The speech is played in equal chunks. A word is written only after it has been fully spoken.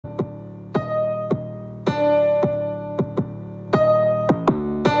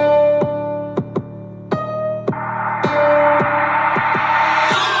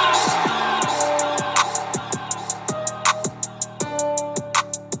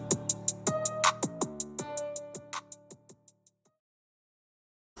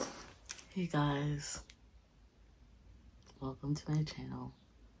Hey guys, welcome to my channel.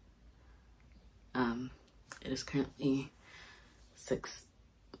 It is currently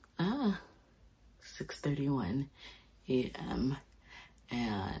 6:31 a.m.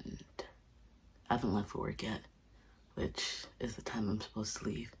 and I haven't left for work yet, which is the time I'm supposed to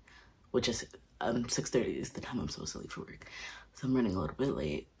leave, which is 6:30 is the time I'm supposed to leave for work. So I'm running a little bit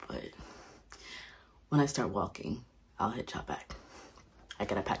late, but when I start walking, I'll hit y'all back. I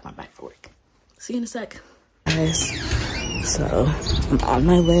gotta pack my bag for work. See you in a sec. Guys, so I'm on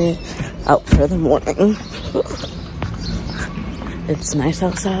my way out for the morning. It's nice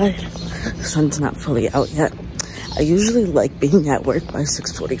outside. The sun's not fully out yet. I usually like being at work by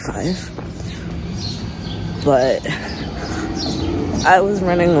 6:45, but I was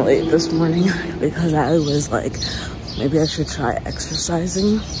running late this morning because I was like, maybe I should try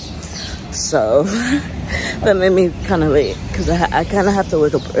exercising. So that made me kind of late because I kind of have to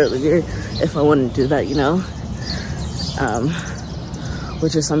wake up earlier if I want to do that, you know,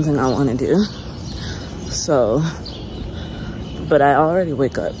 which is something I want to do. So, but I already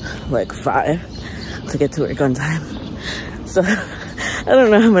wake up like 5 to get to work on time. So I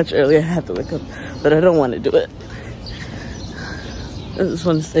don't know how much earlier I have to wake up, but I don't want to do it. I just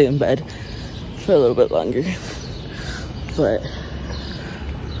want to stay in bed for a little bit longer. But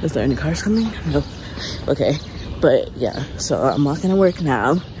is there any cars coming? No. Okay. But yeah, so I'm walking to work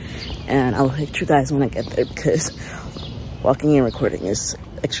now, and I'll hit you guys when I get there because walking and recording is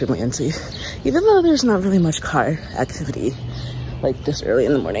extremely unsafe, even though there's not really much car activity like this early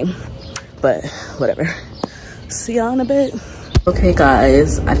in the morning. But whatever. See y'all in a bit. Okay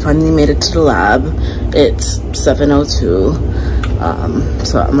guys, I finally made it to the lab. It's 7:02.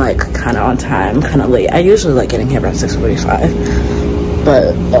 So I'm like kind of on time, kind of late. I usually like getting here around 6:45,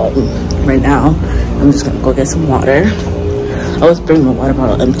 but right now I'm just gonna go get some water. I was bringing my water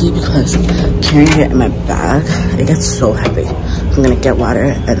bottle empty because carrying it in my bag, it gets so heavy. I'm gonna get water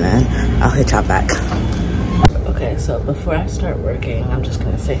and then I'll hit y'all back. Okay, so before I start working, I'm just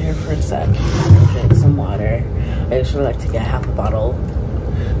gonna sit here for a sec, drink some water. I usually like to get half a bottle.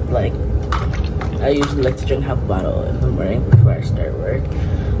 Like, I usually like to drink half a bottle in the morning before I start work.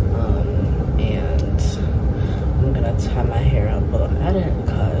 And I'm gonna tie my hair up while I'm at it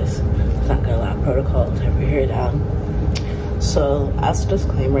because it's not gonna allow protocol to have your hair down. So, as a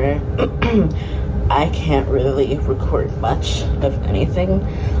disclaimer, I can't really record much of anything.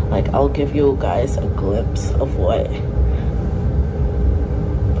 Like, I'll give you guys a glimpse of what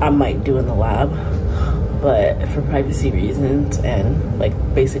I might do in the lab, but for privacy reasons and like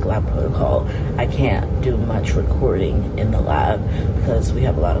basic lab protocol, I can't do much recording in the lab because we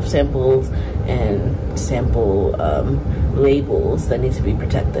have a lot of samples and sample labels that need to be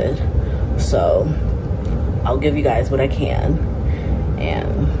protected. So I'll give you guys what I can,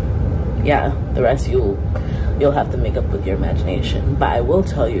 and yeah, the rest you'll have to make up with your imagination. But I will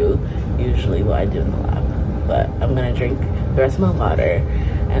tell you usually what I do in the lab. But I'm gonna drink the rest of my water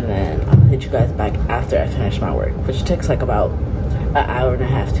and then I'll hit you guys back after I finish my work, which takes like about an hour and a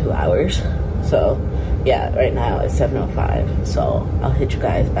half, 2 hours. So yeah, right now it's 7:05, so I'll hit you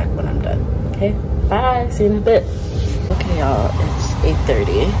guys back when I'm done. Okay, bye, see you in a bit. Okay y'all, it's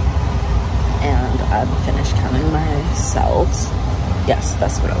 8:30 and I'm finished counting my cells. Yes,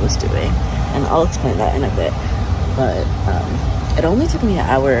 that's what I was doing, and I'll explain that in a bit. But it only took me an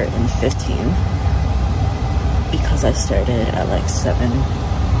hour and 15 because I started at like 7.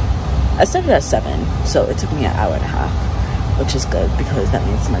 I started at 7, so it took me an hour and a half, which is good because that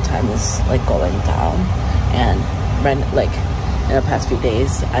means my time is like going down. And like in the past few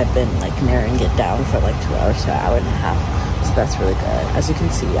days, I've been like narrowing it down for like 2 hours to an hour and a half, so that's really good. As you can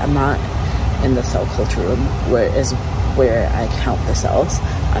see, I'm not in the cell culture room where I count the cells.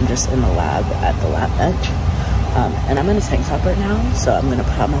 I'm just in the lab at the lab bench. And I'm in a tank top right now, so I'm gonna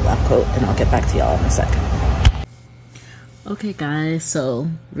put on my lab coat and I'll get back to y'all in a sec. Okay guys, so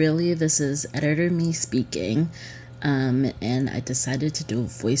really this is editor me speaking, and I decided to do a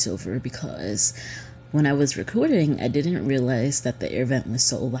voiceover because when I was recording, I didn't realize that the air vent was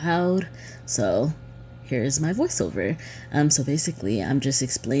so loud, so here's my voiceover. So basically I'm just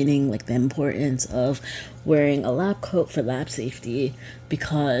explaining like the importance of wearing a lab coat for lab safety,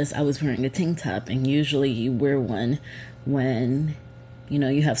 because I was wearing a tank top, and usually you wear one when, you know,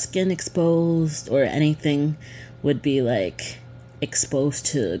 you have skin exposed or anything would be like exposed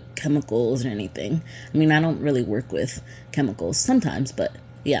to chemicals or anything. I mean, I don't really work with chemicals sometimes, but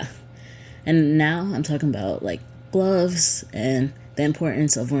yeah. And now I'm talking about like gloves and the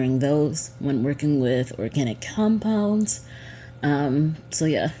importance of wearing those when working with organic compounds. So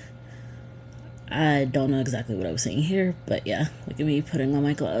yeah, I don't know exactly what I was saying here, but yeah, look at me putting on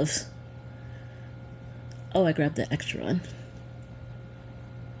my gloves. Oh, I grabbed the extra one.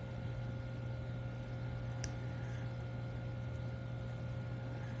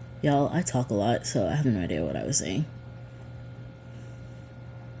 Y'all, I talk a lot, so I have no idea what I was saying.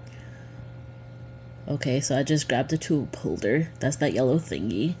 Okay, so I just grabbed the tube holder. That's that yellow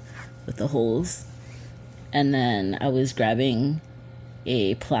thingy with the holes. And then I was grabbing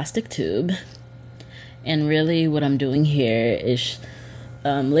a plastic tube. And really what I'm doing here is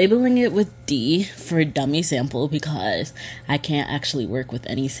labeling it with D for dummy sample, because I can't actually work with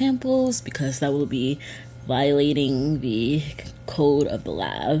any samples because that will be violating the code of the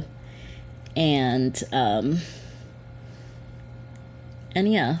lab. And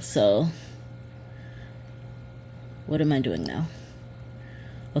yeah, so what am I doing now?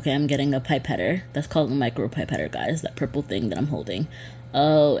 Okay, I'm getting a pipetter. That's called a micro pipetter, guys, that purple thing that I'm holding.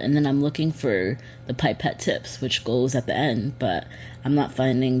 Oh, and then I'm looking for the pipette tips, which goes at the end, but I'm not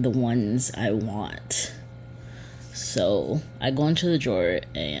finding the ones I want. So I go into the drawer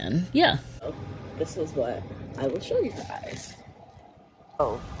and yeah. This is what I will show you guys.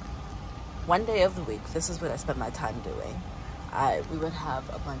 Oh, one day of the week, this is what I spend my time doing. We would have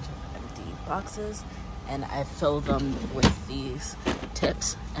a bunch of empty boxes, and I fill them with these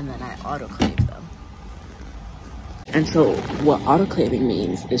tips, and then I autoclave them. And so what autoclaving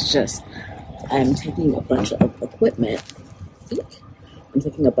means is just I'm taking a bunch of equipment. I'm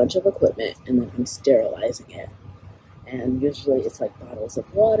taking a bunch of equipment and then I'm sterilizing it. And usually it's like bottles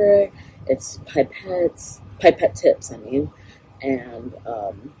of water, it's pipette tips, I mean, and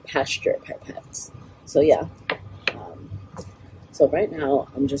pasture pipettes. So yeah. So right now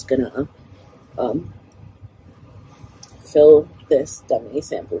I'm just gonna fill this dummy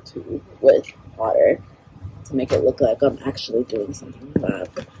sample tube with water to make it look like I'm actually doing something in the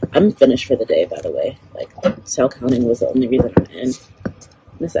lab. I'm finished for the day, by the way. Like, cell counting was the only reason I'm in.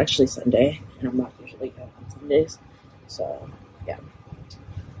 This is actually Sunday, and I'm not usually in on Sundays. So, yeah.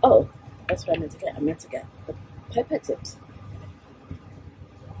 Oh, that's what I meant to get. I meant to get the pipette tips.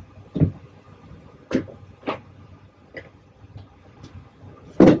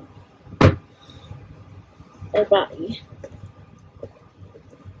 Everybody.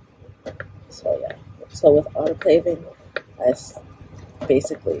 So, yeah. So with autoclaving, I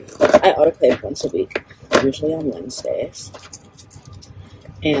autoclave once a week, usually on Wednesdays.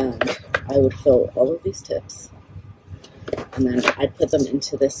 And I would fill all of these tips, and then I'd put them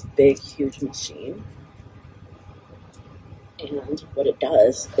into this big, huge machine. And what it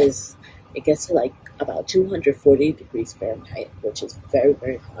does is it gets to like about 240 degrees Fahrenheit, which is very,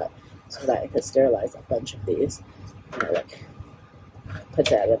 very hot, so that I could sterilize a bunch of these. And I like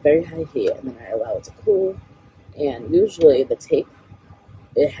put it at a very high heat, and then I allow it to cool. And usually the tape,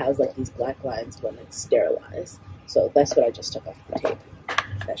 it has like these black lines when it's sterilized. So that's what I just took off the tape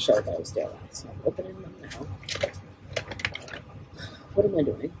that showed that it was sterilized. So I'm opening them now. What am I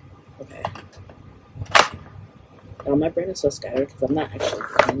doing? Okay. Now my brain is so scattered because I'm not actually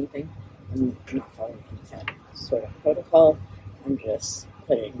doing anything. I'm not following any kind of sort of protocol. I'm just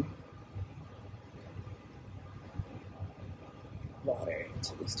putting water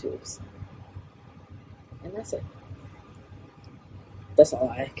into these tubes. And that's it. That's all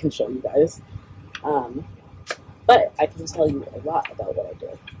I can show you guys. But I can tell you a lot about what I do.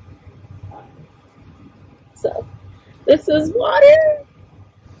 So, this is water.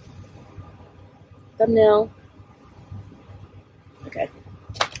 Thumbnail. Okay.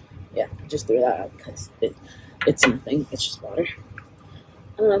 Yeah, I just threw that out because it's nothing. It's just water.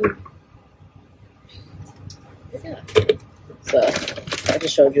 Yeah. So, I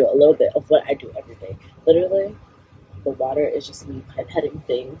just showed you a little bit of what I do every day. Literally, the water is just me pipetting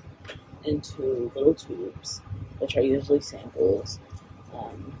things into little tubes, which are usually samples,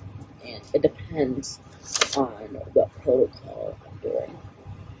 and it depends on what protocol I'm doing.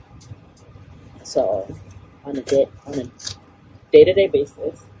 So, on a day-to-day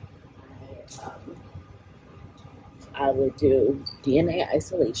basis, I would do DNA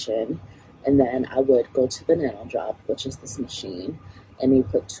isolation, and then I would go to the NanoDrop, which is this machine, and you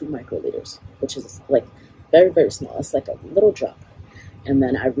put 2 microliters, which is like very, very small. It's like a little drop. And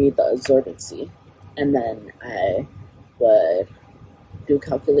then I read the absorbency, and then I would do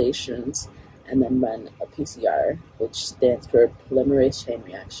calculations and then run a PCR, which stands for polymerase chain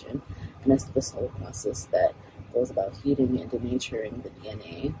reaction. And that's this whole process that goes about heating and denaturing the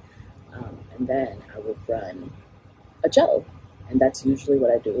DNA. And then I would run a gel, and that's usually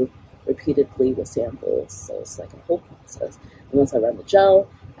what I do repeatedly with samples. So it's like a whole process. And once I run the gel,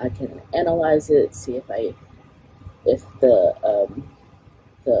 I can analyze it, see if the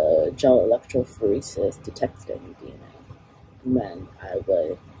gel electrophoresis detects any DNA. And then I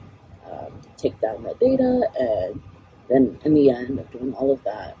would take down that data, and then in the end of doing all of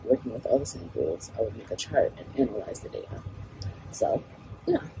that, working with all the samples, I would make a chart and analyze the data. So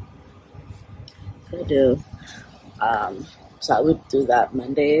yeah, that's what I do. So I would do that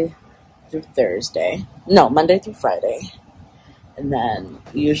Monday through Friday. And then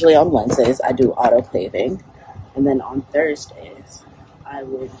usually on Wednesdays I do autoclaving. And then on Thursdays I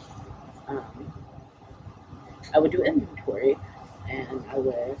would do inventory, and I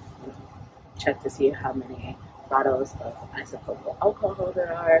would check to see how many bottles of isopropyl alcohol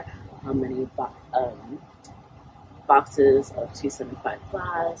there are, how many boxes of 275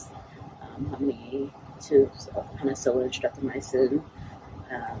 flasks, how many tubes of penicillin, streptomycin,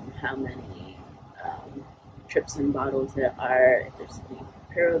 how many trypsin bottles there are, if there's any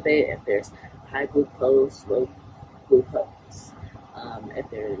pyruvate, if there's high glucose, low glucose, if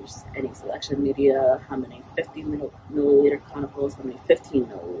there's any selection media, how many 50 milliliter conicals, how many 15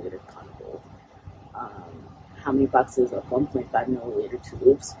 milliliter conicals, how many boxes of 1.5 milliliter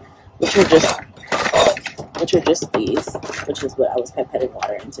tubes, which are just these, which is what I was pipetting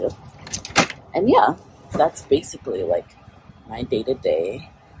water into. And yeah, that's basically like my day-to-day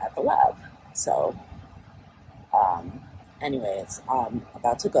at the lab. So anyways, I'm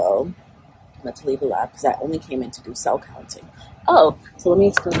about to go. I'm about to leave the lab because I only came in to do cell counting. Oh, so let me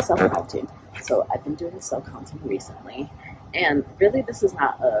explain cell counting. So I've been doing cell counting recently, and really this is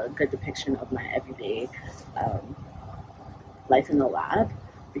not a good depiction of my everyday life in the lab,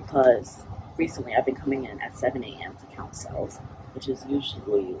 because recently I've been coming in at 7 a.m. to count cells, which is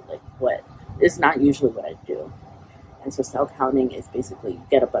usually is not usually what I do. And so cell counting is basically you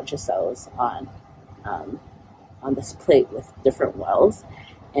get a bunch of cells on this plate with different wells,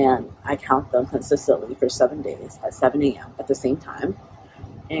 and I count them consistently for 7 days at 7 a.m. at the same time.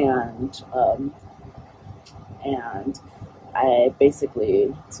 And I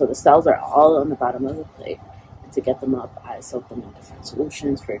basically, so the cells are all on the bottom of the plate. And to get them up, I soak them in different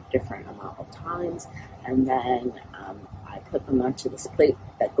solutions for a different amount of times. And then I put them onto this plate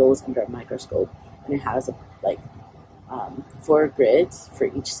that goes under a microscope, and it has 4 grids for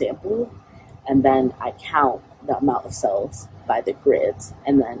each sample. And then I count the amount of cells by the grids,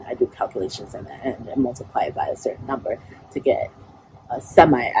 and then I do calculations in the end and multiply it by a certain number to get a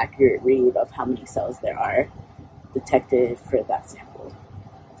semi-accurate read of how many cells there are detected for that sample.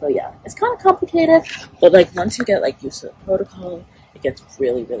 So yeah, it's kind of complicated, but once you get used to the protocol, it gets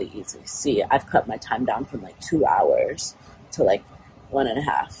really, really easy. See, I've cut my time down from 2 hours to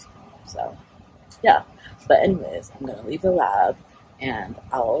 1.5. So yeah, but anyways, I'm gonna leave the lab, and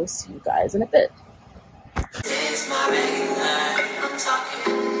I'll see you guys in a bit. It's my regular, I'm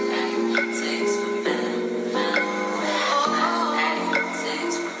talking.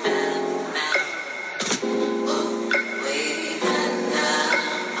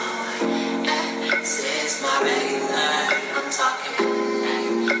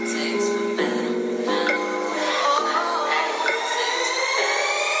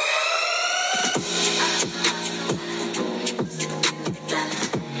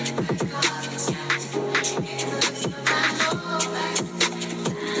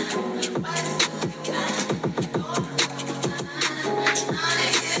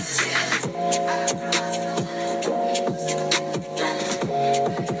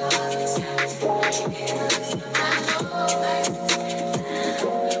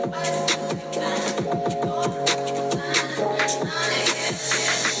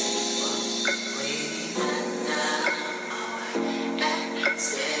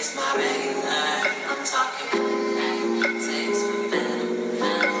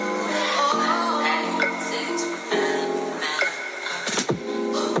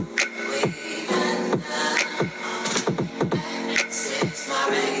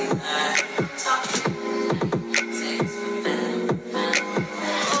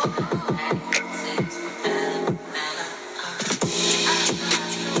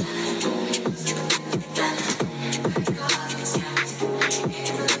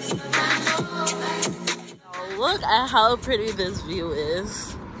 Look at how pretty this view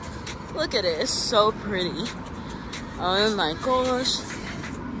is. Look at it, it's so pretty. Oh my gosh.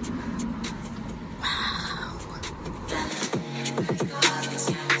 Wow.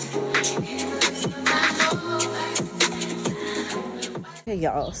 Hey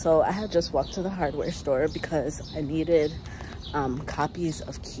y'all, so I had just walked to the hardware store because I needed copies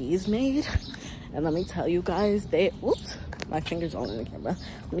of keys made. And let me tell you guys, whoops, my finger's all in the camera.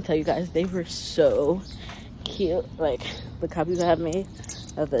 Let me tell you guys, they were so cute. The copies I have made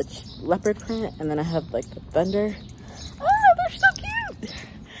of the leopard print, and then I have the thunder. Oh, they're so cute.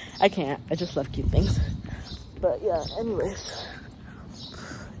 I just love cute things. But yeah, anyways,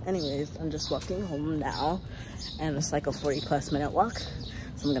 anyways, I'm just walking home now, and it's like a 40+ minute walk.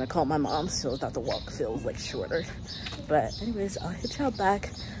 So I'm gonna call my mom so that the walk feels like shorter. But anyways, I'll hit y'all back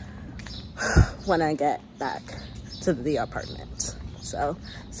when I get back to the apartment. So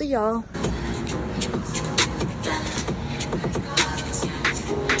see y'all.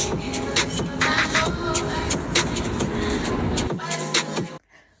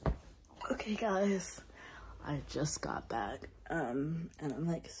 Okay guys, I just got back and I'm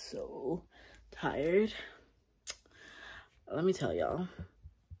like so tired. Let me tell y'all.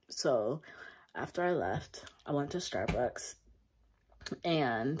 So after I left, I went to Starbucks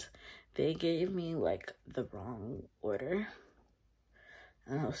and they gave me like the wrong order,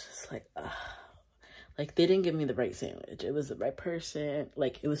 and I was just like, ugh. Like, they didn't give me the right sandwich. It was the right person,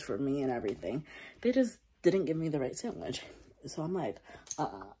 like it was for me and everything. They just didn't give me the right sandwich. So I'm like,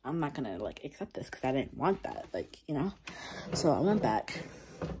 I'm not gonna like accept this because I didn't want that, like, you know. So I went back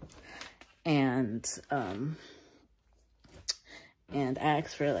and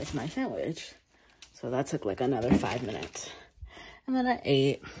asked for like my sandwich. So that took like another 5 minutes. And then I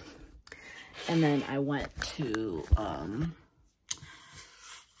ate. And then I went to,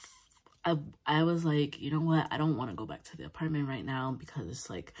 I was like, you know what? I don't want to go back to the apartment right now because it's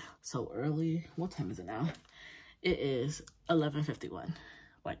like so early. What time is it now? It is 11:51.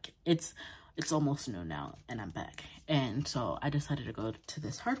 Like it's almost noon now and I'm back. And so I decided to go to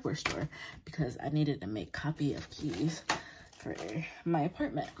this hardware store because I needed to make copy of keys for my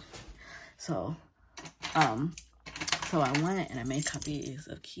apartment. So I went and I made copies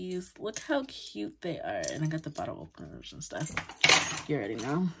of keys. Look how cute they are. And I got the bottle openers and stuff. You already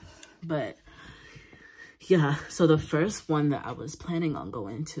know. But yeah, so the first one that I was planning on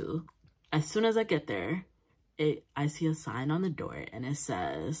going to, as soon as I get there, I see a sign on the door and it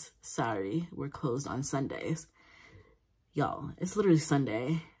says, "Sorry, we're closed on Sundays." Y'all, it's literally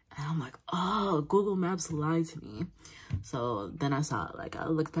Sunday. And I'm like, oh, Google Maps lied to me. So then I saw, like, I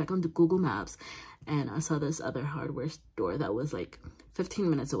looked back on the Google Maps and I saw this other hardware store that was like 15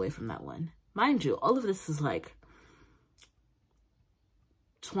 minutes away from that one. Mind you, all of this is like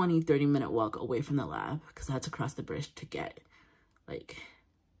 20-30 minute walk away from the lab because I had to cross the bridge to get like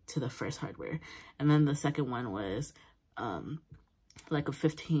to the first hardware. And then the second one was like a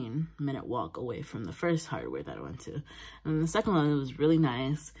 15-minute walk away from the first hardware that I went to. And the second one was really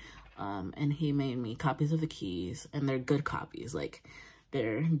nice. And he made me copies of the keys, and they're good copies. Like,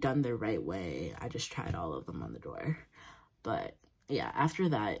 they're done the right way. I just tried all of them on the door. But yeah, after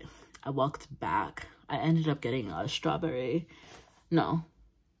that, I walked back. I ended up getting a strawberry, no.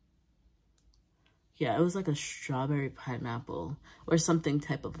 Yeah, it was like a strawberry pineapple or something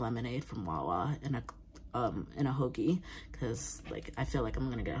type of lemonade from Wawa in a hoagie, because like I feel like I'm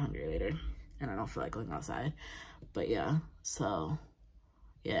gonna get hungry later and I don't feel like going outside. But yeah, so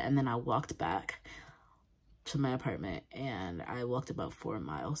yeah, and then I walked back to my apartment and I walked about 4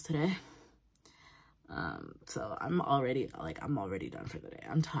 miles today. So I'm already done for the day.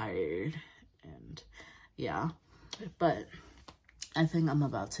 I'm tired and yeah, but I think I'm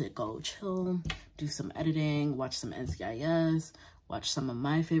about to go chill, do some editing, watch some NCIS, watch some of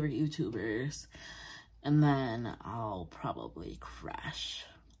my favorite YouTubers, and then I'll probably crash.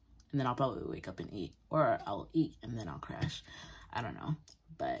 And then I'll probably wake up and eat, or I'll eat and then I'll crash. I don't know.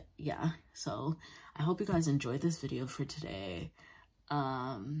 But yeah, so I hope you guys enjoyed this video for today.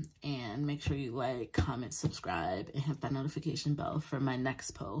 And make sure you like, comment, subscribe, and hit that notification bell for my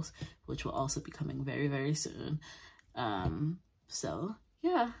next post, which will also be coming very, very soon. So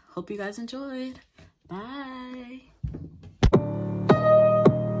yeah, hope you guys enjoyed. Bye.